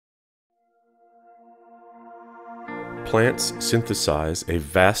Plants synthesize a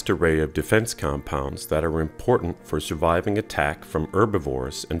vast array of defense compounds that are important for surviving attack from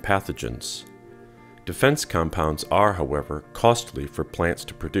herbivores and pathogens. Defense compounds are, however, costly for plants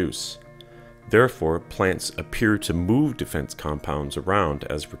to produce. Therefore, plants appear to move defense compounds around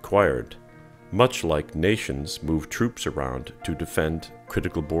as required, much like nations move troops around to defend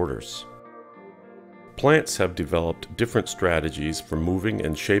critical borders. Plants have developed different strategies for moving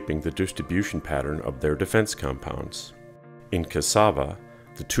and shaping the distribution pattern of their defense compounds. In cassava,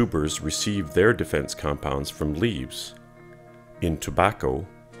 the tubers receive their defense compounds from leaves. In tobacco,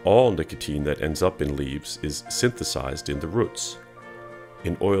 all nicotine that ends up in leaves is synthesized in the roots.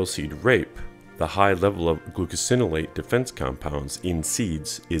 In oilseed rape, the high level of glucosinolate defense compounds in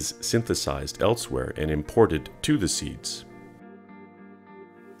seeds is synthesized elsewhere and imported to the seeds.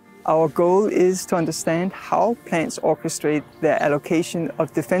 Our goal is to understand how plants orchestrate their allocation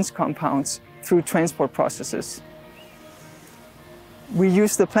of defense compounds through transport processes. We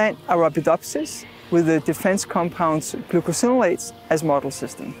use the plant Arabidopsis with the defense compounds glucosinolates as model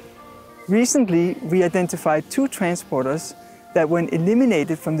system. Recently, we identified two transporters that, when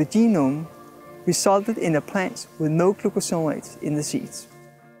eliminated from the genome, resulted in a plant with no glucosinolates in the seeds.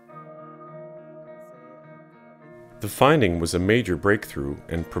 The finding was a major breakthrough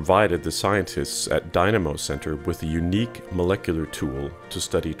and provided the scientists at Dynamo Center with a unique molecular tool to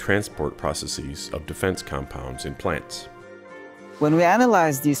study transport processes of defense compounds in plants. When we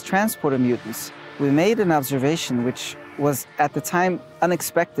analyzed these transporter mutants, we made an observation which was at the time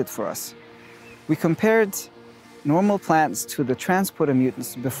unexpected for us. We compared normal plants to the transporter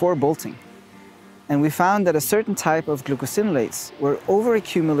mutants before bolting, and we found that a certain type of glucosinolates were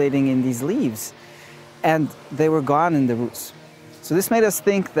overaccumulating in these leaves, and they were gone in the roots. So this made us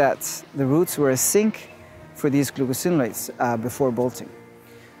think that the roots were a sink for these glucosinolates before bolting.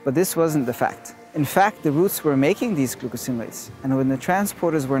 But this wasn't the fact. In fact, the roots were making these glucosinolates, and when the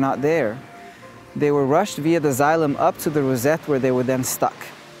transporters were not there, they were rushed via the xylem up to the rosette where they were then stuck.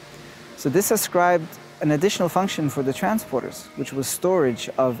 So this ascribed an additional function for the transporters, which was storage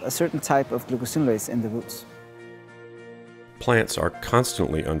of a certain type of glucosinolates in the roots. Plants are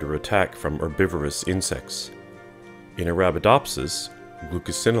constantly under attack from herbivorous insects. In Arabidopsis,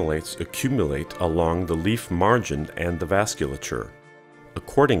 glucosinolates accumulate along the leaf margin and the vasculature.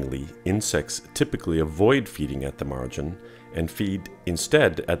 Accordingly, insects typically avoid feeding at the margin and feed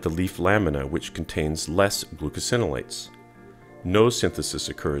instead at the leaf lamina, which contains less glucosinolates. No synthesis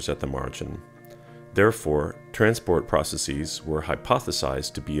occurs at the margin. Therefore, transport processes were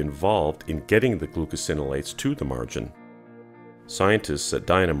hypothesized to be involved in getting the glucosinolates to the margin. Scientists at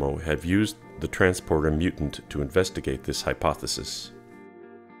Dynamo have used the transporter mutant to investigate this hypothesis.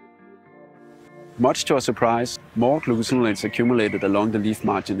 Much to our surprise, more glucosinolates accumulated along the leaf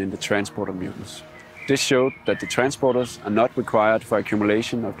margin in the transporter mutants. This showed that the transporters are not required for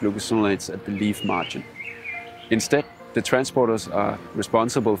accumulation of glucosinolates at the leaf margin. Instead, the transporters are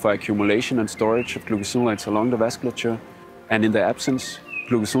responsible for accumulation and storage of glucosinolates along the vasculature, and in their absence,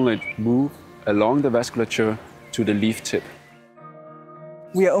 glucosinolates move along the vasculature to the leaf tip.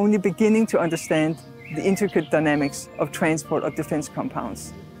 We are only beginning to understand the intricate dynamics of transport of defense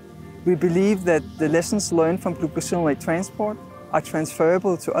compounds. We believe that the lessons learned from glucosinolate transport are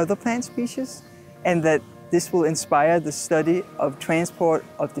transferable to other plant species, and that this will inspire the study of transport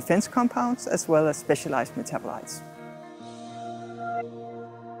of defense compounds as well as specialized metabolites.